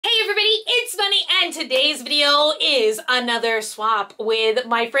And today's video is another swap with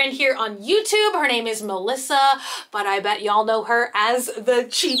my friend here on YouTube. Her name is Melissa, but I bet y'all know her as the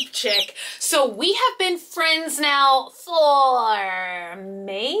Cheap Chick. So we have been friends now for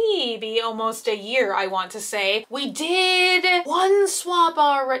maybe almost a year, I want to say. We did one swap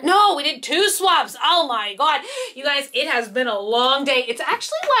already. No, we did two swaps. Oh my God. You guys, it has been a long day. It's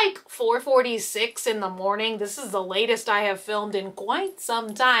actually like 4:46 in the morning. This is the latest I have filmed in quite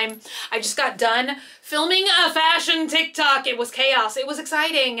some time. I just got done filming a fashion TikTok. It was chaos. It was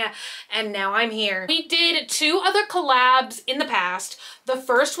exciting. And now I'm here. We did two other collabs in the past. The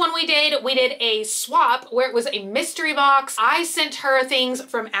first one we did a swap where it was a mystery box. I sent her things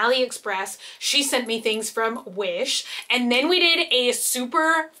from AliExpress. She sent me things from Wish. And then we did a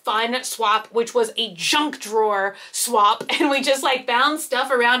super fun swap, which was a junk drawer swap. And we just like found stuff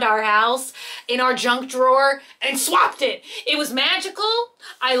around our house in our junk drawer and swapped it. It was magical.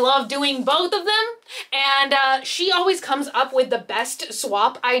 I love doing both of them. And she always comes up with the best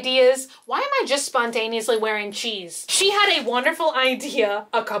swap ideas. Why am I just spontaneously wearing cheese? She had a wonderful idea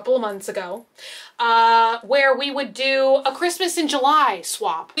a couple months ago where we would do a Christmas in July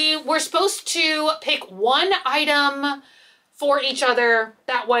swap. We were supposed to pick one item for each other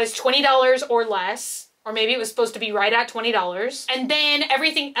that was $20 or less. Or maybe it was supposed to be right at $20. And then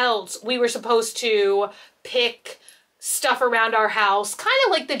everything else, we were supposed to pick stuff around our house, kind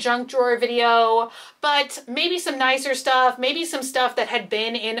of like the junk drawer video, but maybe some nicer stuff, maybe some stuff that had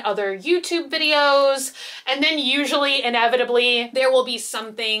been in other YouTube videos. And then usually, inevitably, there will be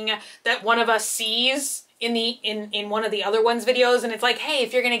something that one of us sees in one of the other one's videos. And it's like, hey,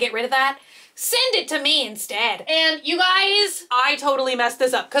 if you're gonna get rid of that, send it to me instead. And you guys, I totally messed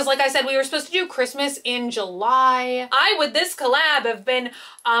this up. Cause like I said, we were supposed to do Christmas in July. I, with this collab, have been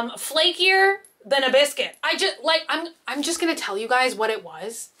flakier than a biscuit. I'm just gonna tell you guys what it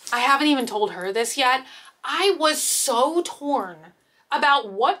was. I haven't even told her this yet. I was so torn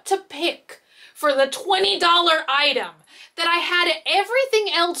about what to pick for the $20 item that I had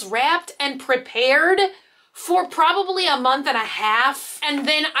everything else wrapped and prepared for probably a month and a half. And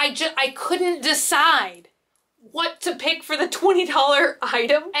then I couldn't decide what to pick for the $20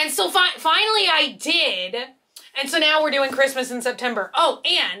 item. And so finally I did. And so now we're doing Christmas in September. Oh,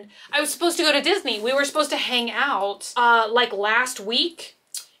 and I was supposed to go to Disney. We were supposed to hang out like last week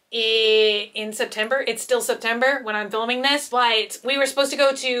in September. It's still September when I'm filming this, but we were supposed to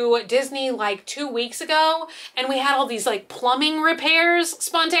go to Disney like 2 weeks ago, and we had all these like plumbing repairs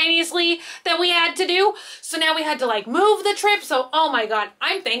spontaneously that we had to do. So now we had to like move the trip. So, oh my God,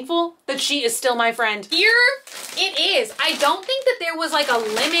 I'm thankful that she is still my friend. Here it is. I don't think that there was like a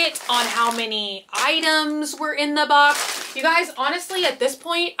limit on how many items were in the box. You guys, honestly, at this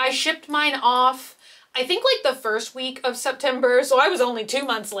point, I shipped mine off I think like the first week of September, so I was only 2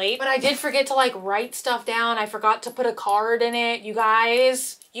 months late, but I did forget to like write stuff down. I forgot to put a card in it. You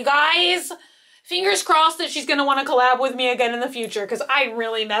guys, fingers crossed that she's gonna want to collab with me again in the future because I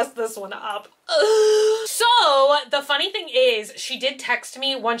really messed this one up. So the funny thing is she did text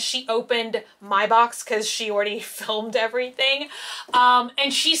me once she opened my box because she already filmed everything.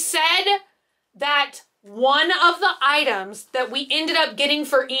 And she said that one of the items that we ended up getting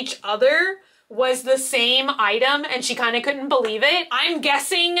for each other was the same item, and she kind of couldn't believe it. I'm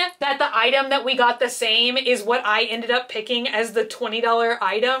guessing that the item that we got the same is what I ended up picking as the $20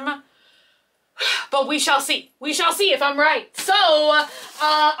 item. But we shall see. We shall see if I'm right. So,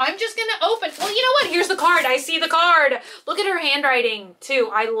 I'm just gonna open. Well, you know what? Here's the card. I see the card. Look at her handwriting, too.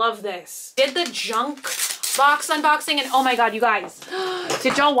 I love this. Did the junk box unboxing, and oh my God, you guys.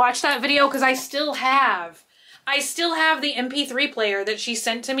 Did y'all watch that video? Because I still have the MP3 player that she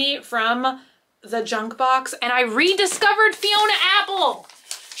sent to me from the junk box, and I rediscovered Fiona Apple.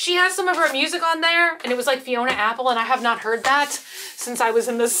 She has some of her music on there, and it was like Fiona Apple, and I have not heard that since I was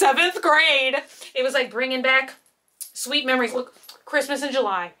in the 7th grade. It was like bringing back sweet memories. Look, Christmas in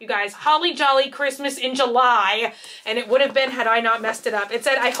July, you guys. Holly Jolly Christmas in July, and it would have been had I not messed it up. It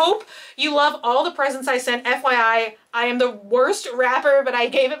said, I hope you love all the presents I sent. FYI, I am the worst rapper, but I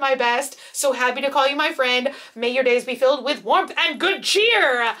gave it my best. So happy to call you my friend. May your days be filled with warmth and good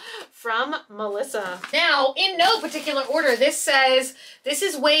cheer. From Melissa. Now, in no particular order, this says, this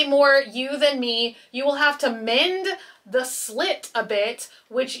is way more you than me. You will have to mend the slit a bit,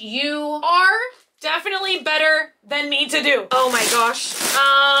 which you are definitely better than me to do. Oh my gosh.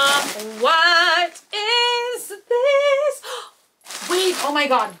 What is this? Wait, oh my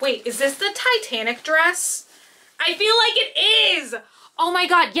God. Wait, is this the Titanic dress? I feel like it is. Oh my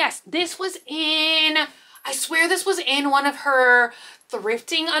God, yes. This was in I swear this was in one of her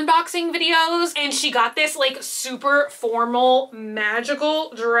thrifting unboxing videos, and she got this like super formal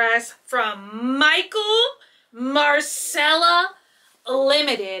magical dress from Michael Marcella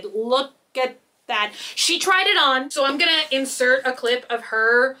Limited. Look at that. She tried it on, so I'm gonna insert a clip of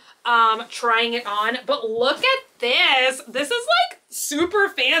her trying it on, but look at this. This is like super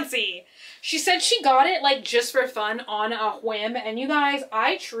fancy. She said she got it like just for fun on a whim, and you guys,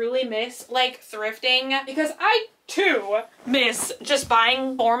 I truly miss like thrifting because I too miss just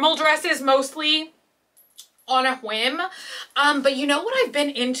buying formal dresses mostly on a whim. But you know what I've been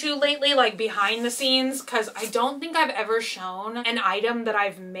into lately, like behind the scenes, because I don't think I've ever shown an item that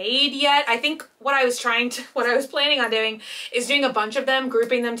I've made yet. I think what I was planning on doing is doing a bunch of them,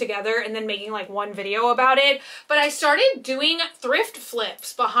 grouping them together, and then making like one video about it. But I started doing thrift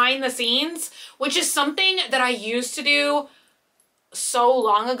flips behind the scenes, which is something that I used to do so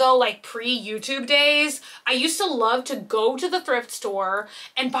long ago, like pre-YouTube days. I used to love to go to the thrift store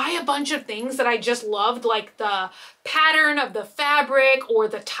and buy a bunch of things that I just loved, like the pattern of the fabric or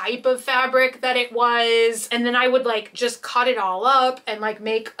the type of fabric that it was, and then I would like just cut it all up and like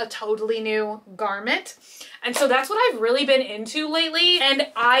make a totally new garment. And so that's what I've really been into lately. And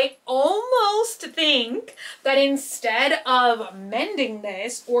I almost think that instead of mending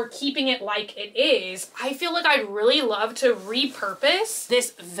this or keeping it like it is, I feel like I'd really love to repurpose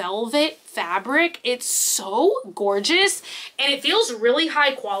this velvet fabric. It's so gorgeous and it feels really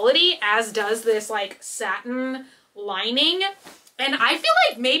high quality, as does this like satin lining. And I feel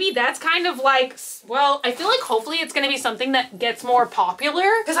like maybe that's kind of like, well, I feel like hopefully it's going to be something that gets more popular,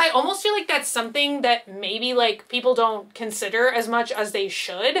 because I almost feel like that's something that maybe like people don't consider as much as they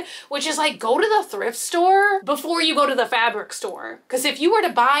should, which is like go to the thrift store before you go to the fabric store. Because if you were to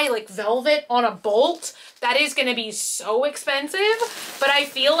buy like velvet on a bolt, that is going to be so expensive. But I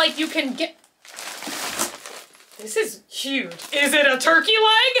feel like you can get... This is huge. Is it a turkey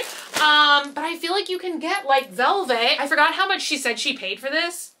leg? But I feel like you can get like velvet. I forgot how much she said she paid for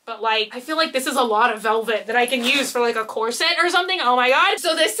this, but like, I feel like this is a lot of velvet that I can use for like a corset or something. Oh my God.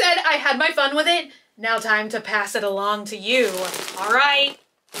 So this said, I had my fun with it. Now time to pass it along to you. All right.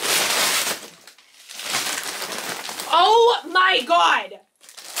 Oh my God.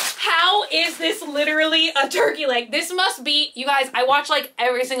 How is this literally a turkey leg? This must be, you guys, I watch like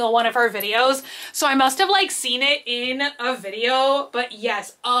every single one of her videos, so I must have like seen it in a video, but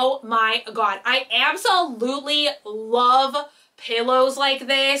yes, oh my God. I absolutely love pillows like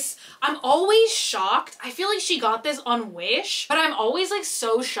this. I'm always shocked. I feel like she got this on Wish, but I'm always like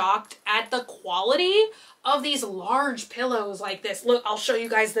so shocked at the quality of these large pillows like this. Look, I'll show you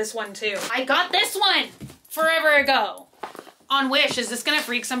guys this one too. I got this one forever ago on Wish. Is this gonna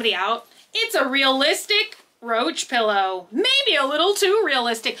freak somebody out? It's a realistic roach pillow. Maybe a little too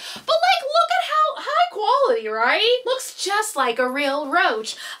realistic, but like, look at how high quality, right? Looks just like a real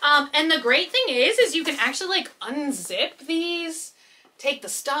roach. And the great thing is you can actually like unzip these, take the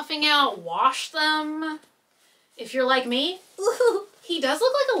stuffing out, wash them. If you're like me, ooh, he does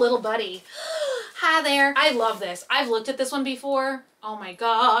look like a little buddy. Hi there. I love this. I've looked at this one before. Oh my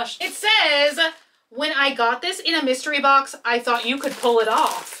gosh. It says, when I got this in a mystery box, I thought you could pull it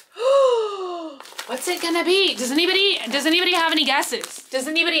off. What's it gonna be? Does anybody have any guesses? Does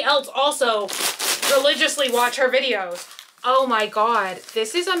anybody else also religiously watch her videos? Oh my God,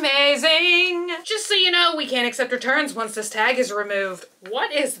 this is amazing. Just so you know, we can't accept returns once this tag is removed.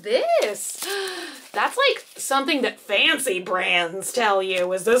 What is this? That's like something that fancy brands tell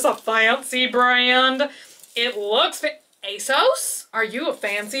you. Is this a fancy brand? It looks ASOS? Are you a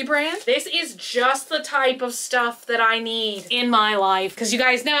fancy brand? This is just the type of stuff that I need in my life. Because you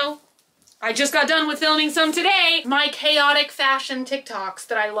guys know, I just got done with filming some today. My chaotic fashion TikToks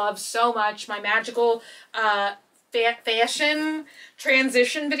that I love so much. My magical fashion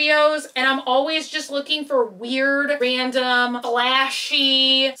transition videos. And I'm always just looking for weird, random,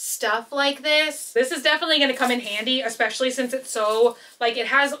 flashy stuff like this. This is definitely going to come in handy, especially since it's so, like, it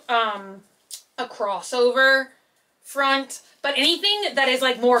has a crossover front, but anything that is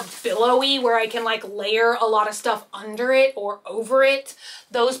like more billowy where I can like layer a lot of stuff under it or over it,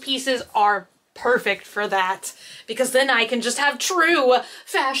 those pieces are perfect for that, because then I can just have true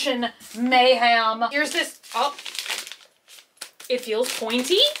fashion mayhem. Here's this, oh, it feels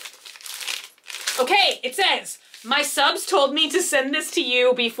pointy. Okay, it says, my subs told me to send this to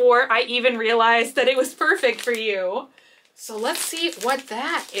you before I even realized that it was perfect for you. So let's see what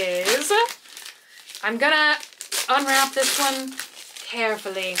that is. I'm gonna unwrap this one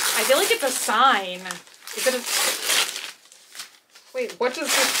carefully. I feel like it's a sign. Is it a... Wait, what does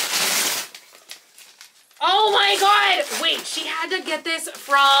this... Oh my God! Wait, she had to get this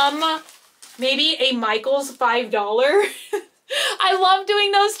from maybe a Michael's $5. I love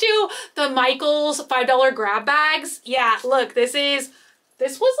doing those too. The Michael's $5 grab bags. Yeah, look, this was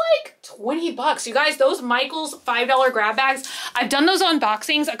like 20 bucks. You guys, those Michael's $5 grab bags, I've done those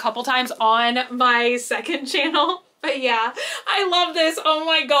unboxings a couple times on my second channel. But yeah, I love this. Oh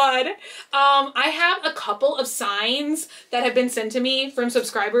my God. I have a couple of signs that have been sent to me from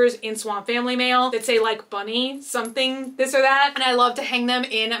subscribers in Swamp Family Mail that say like bunny something, this or that. And I love to hang them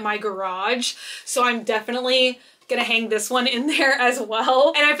in my garage. So I'm definitely gonna hang this one in there as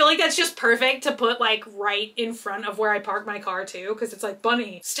well. And I feel like that's just perfect to put like right in front of where I park my car too, because it's like,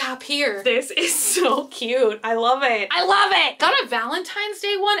 bunny, stop here. This is so cute. I love it. I love it. Got a Valentine's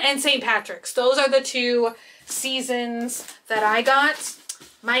Day one and St. Patrick's. Those are the two seasons that I got.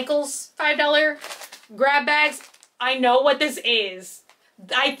 Michael's $5 grab bags. I know what this is.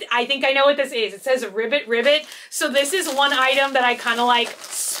 I think I know what this is. It says ribbit ribbit. So this is one item that I kind of like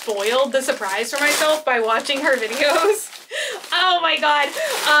spoiled the surprise for myself by watching her videos. Oh my God.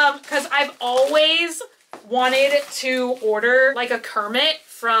 Because I've always wanted to order like a Kermit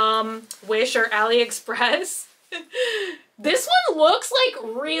from Wish or AliExpress. This one looks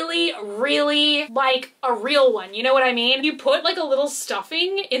like really, really like a real one. You know what I mean? You put like a little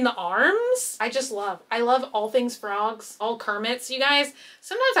stuffing in the arms. I love all things frogs, all Kermits, you guys.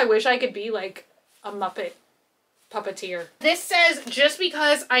 Sometimes I wish I could be like a Muppet puppeteer. This says, just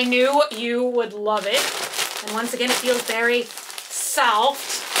because I knew you would love it. And once again, it feels very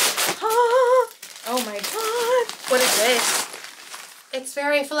soft. Oh my God. What is this? It's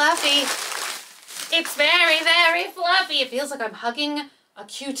very fluffy. It's very, very fluffy. It feels like I'm hugging a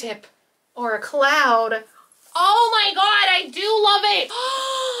Q-tip or a cloud. Oh my God, I do love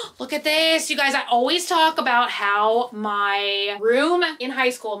it. Look at this. You guys, I always talk about how my room in high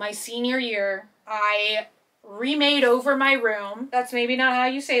school, my senior year, I remade over my room. That's maybe not how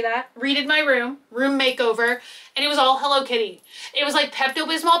you say that. Redid my room makeover, and it was all Hello Kitty. It was like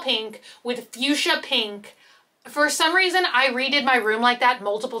Pepto-Bismol pink with fuchsia pink. For some reason, I redid my room like that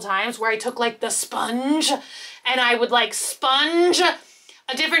multiple times, where I took like the sponge and I would like sponge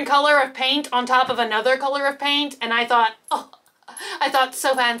a different color of paint on top of another color of paint. And I thought, oh,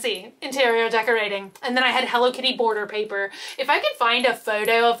 so fancy, interior decorating. And then I had Hello Kitty border paper. If I can find a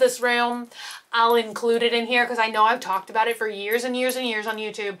photo of this room, I'll include it in here, because I know I've talked about it for years and years and years on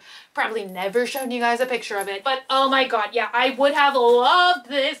YouTube. Probably never shown you guys a picture of it. But oh my God, yeah, I would have loved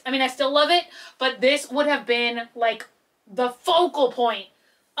this. I mean, I still love it, but this would have been like the focal point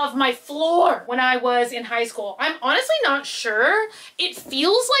of my floor when I was in high school. I'm honestly not sure. It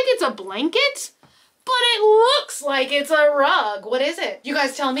feels like it's a blanket, but it looks like it's a rug. What is it? You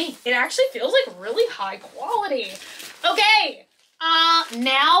guys tell me. It actually feels like really high quality. Okay.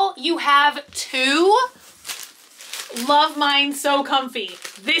 Now you have two Love Mine So Comfy.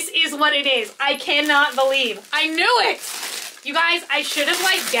 This is what it is. I cannot believe. I knew it. You guys, I should have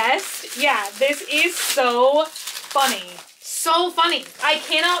like guessed. Yeah, this is so funny. So funny. I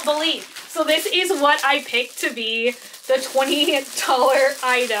cannot believe. So this is what I picked to be the $20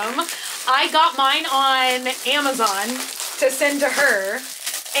 item. I got mine on Amazon to send to her,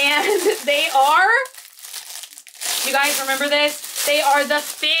 and they are, you guys remember this? They are the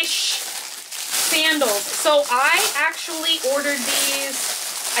fish sandals. So I actually ordered these,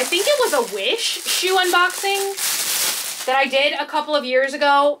 I think it was a Wish shoe unboxing that I did a couple of years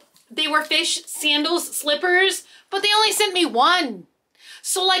ago. They were fish sandals, slippers, but they only sent me one.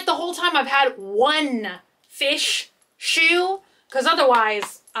 So like the whole time I've had one fish shoe, because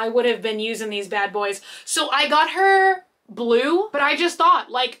otherwise I would have been using these bad boys. So I got her blue, but I just thought,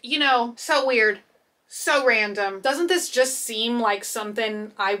 like, you know, so weird. So random. Doesn't this just seem like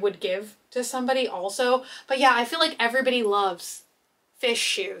something I would give to somebody also? But yeah, I feel like everybody loves fish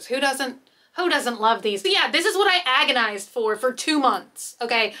shoes. Who doesn't love these? But yeah, this is what I agonized for 2 months.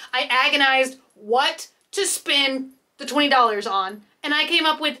 Okay, I agonized what to spend the $20 on, and I came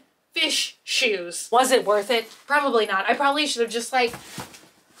up with fish shoes. Was it worth it? Probably not. I probably should have just like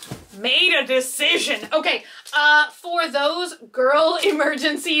made a decision. Okay, for those girl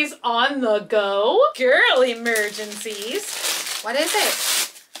emergencies on the go. Girl emergencies. What is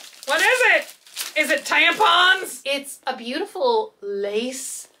it? What is it? Is it tampons? It's a beautiful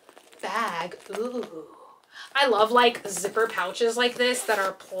lace bag. Ooh. I love like zipper pouches like this that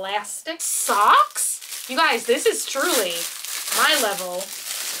are plastic. Socks? You guys, this is truly my level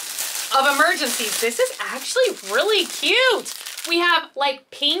of emergencies. This is actually really cute. We have like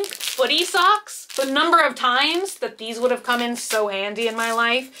pink footy socks. The number of times that these would have come in so handy in my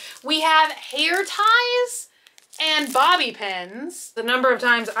life. We have hair ties and bobby pins. The number of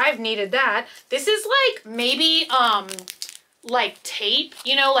times I've needed that. This is like maybe like tape,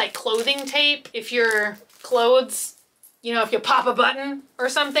 you know, like clothing tape, if your clothes, you know, if you pop a button or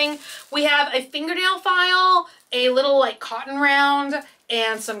something. We have a fingernail file, a little like cotton round,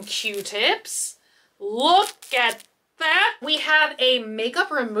 and some Q-tips. Look at that. We have a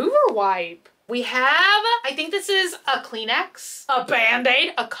makeup remover wipe. We have, I think this is a Kleenex, a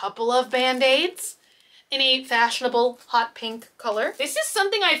Band-Aid, a couple of Band-Aids in a fashionable hot pink color. This is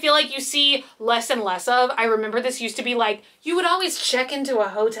something I feel like you see less and less of. I remember this used to be like, you would always check into a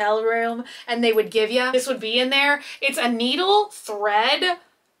hotel room and they would give you, this would be in there. It's a needle, thread,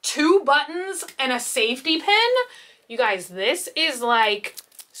 2 buttons, and a safety pin. You guys, this is like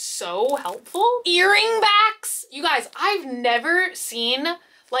so helpful. Earring backs. You guys, I've never seen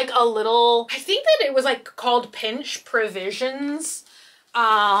like a little, I think that it was like called Pinch Provisions.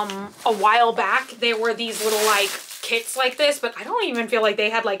 A while back, there were these little like kits like this, but I don't even feel like they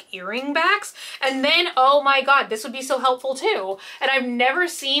had like earring backs. And then, oh my God, this would be so helpful too. And I've never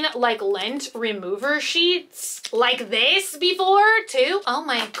seen like lint remover sheets like this before too. Oh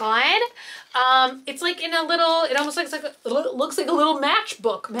my God. It's like in a little, it almost looks like a little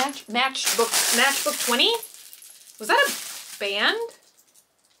matchbook 20. Was that a band?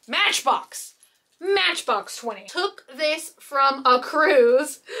 Matchbox 20. Took this from a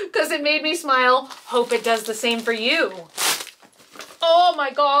cruise because it made me smile. Hope it does the same for you. Oh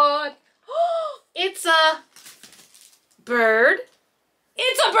my God. It's a bird.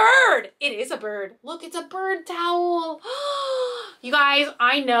 It's a bird. It is a bird. Look, it's a bird towel. You guys,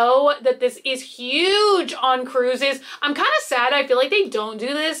 I know that this is huge on cruises. I'm kind of sad. I feel like they don't do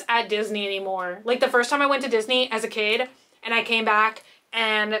this at Disney anymore. Like the first time I went to Disney as a kid and I came back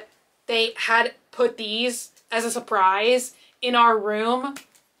and they had put these as a surprise in our room.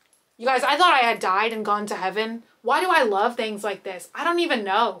 You guys, I thought I had died and gone to heaven. Why do I love things like this? I don't even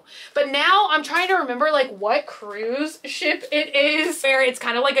know. But now I'm trying to remember like what cruise ship it is where it's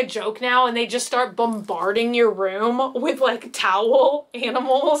kind of like a joke now and they just start bombarding your room with like towel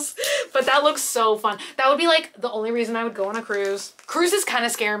animals. But that looks so fun. That would be like the only reason I would go on a cruise. Cruises kind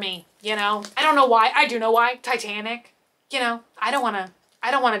of scare me, you know? I don't know why. I do know why. Titanic. You know, I don't want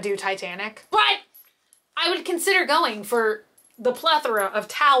to do Titanic, but I would consider going for the plethora of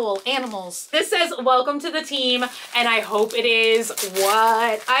towel animals. This says, welcome to the team, and I hope it is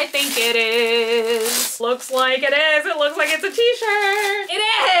what I think it is. Looks like it is. It looks like it's a t-shirt. It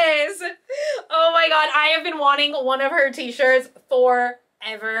is. Oh my God, I have been wanting one of her t-shirts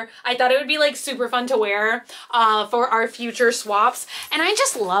forever. I thought it would be like super fun to wear for our future swaps. And I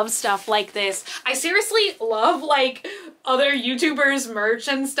just love stuff like this. I seriously love like other YouTubers merch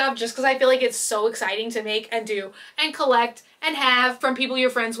and stuff just because I feel like it's so exciting to make and do and collect and have from people you're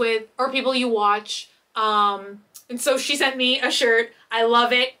friends with or people you watch. And so she sent me a shirt. I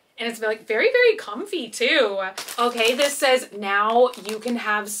love it. And it's like very, very comfy too. Okay, this says now you can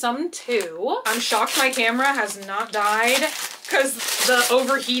have some too. I'm shocked my camera has not died because the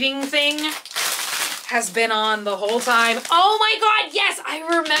overheating thing has been on the whole time. Oh my God, yes, I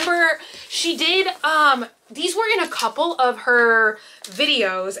remember she did, these were in a couple of her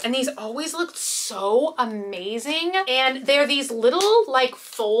videos and these always looked so amazing. And they're these little like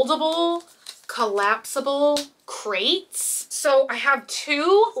foldable, collapsible crates. So I have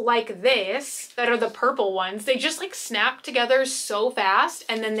 2 like this that are the purple ones. They just like snap together so fast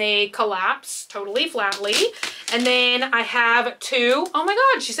and then they collapse totally flatly. And then I have 2, oh my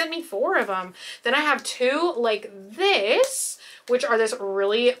God, she sent me 4 of them. Then I have 2 like this, which are this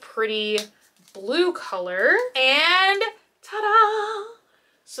really pretty blue color. And ta-da!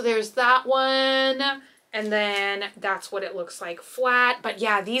 So there's that one. And then that's what it looks like flat. But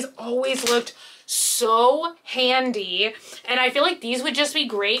yeah, these always looked so handy. And I feel like these would just be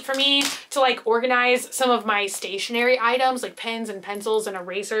great for me to like organize some of my stationery items like pens and pencils and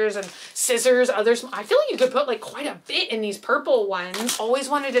erasers and scissors. Others, I feel like you could put like quite a bit in these purple ones. Always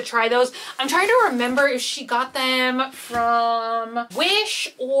wanted to try those. I'm trying to remember if she got them from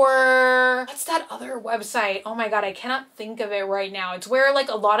Wish or what's that other website? Oh my God, I cannot think of it right now. It's where like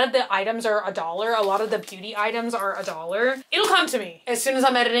a lot of the items are $1. A lot of the beauty items are $1. It'll come to me as soon as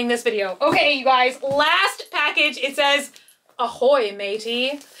I'm editing this video. Okay, you guys, last package. It says, ahoy,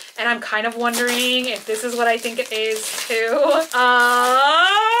 matey. And I'm kind of wondering if this is what I think it is too.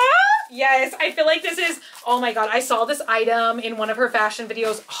 Yes, I feel like this is, oh my God, I saw this item in one of her fashion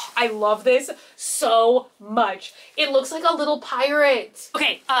videos. Oh, I love this so much. It looks like a little pirate.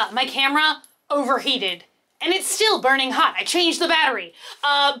 Okay, my camera overheated. And it's still burning hot. I changed the battery.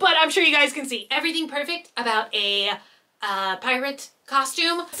 But I'm sure you guys can see everything perfect about a pirate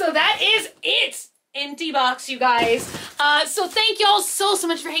costume. So that is it. empty box, you guys. So thank y'all so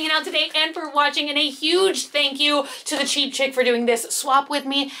much for hanging out today and for watching, and a huge thank you to the Cheap Chick for doing this swap with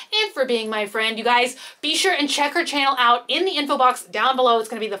me and for being my friend. You guys, be sure and check her channel out in the info box down below. It's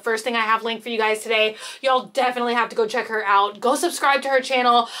going to be the first thing I have linked for you guys today. Y'all definitely have to go check her out. Go subscribe to her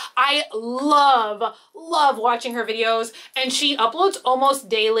channel. I love watching her videos, and she uploads almost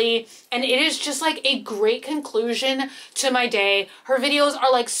daily, and it is just like a great conclusion to my day. Her videos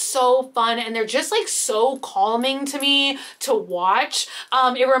are like so fun, and they're just like so calming to me to watch.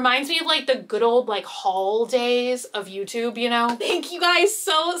 It reminds me of like the good old like haul days of YouTube, you know? Thank you guys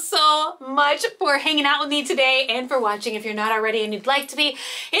so much for hanging out with me today and for watching. If you're not already and you'd like to be,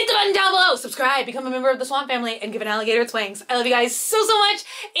 hit the button down below, subscribe, become a member of the Swamp family, and give an alligator its wings. I love you guys so much,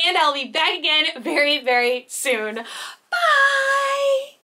 and I'll be back again very soon. Bye!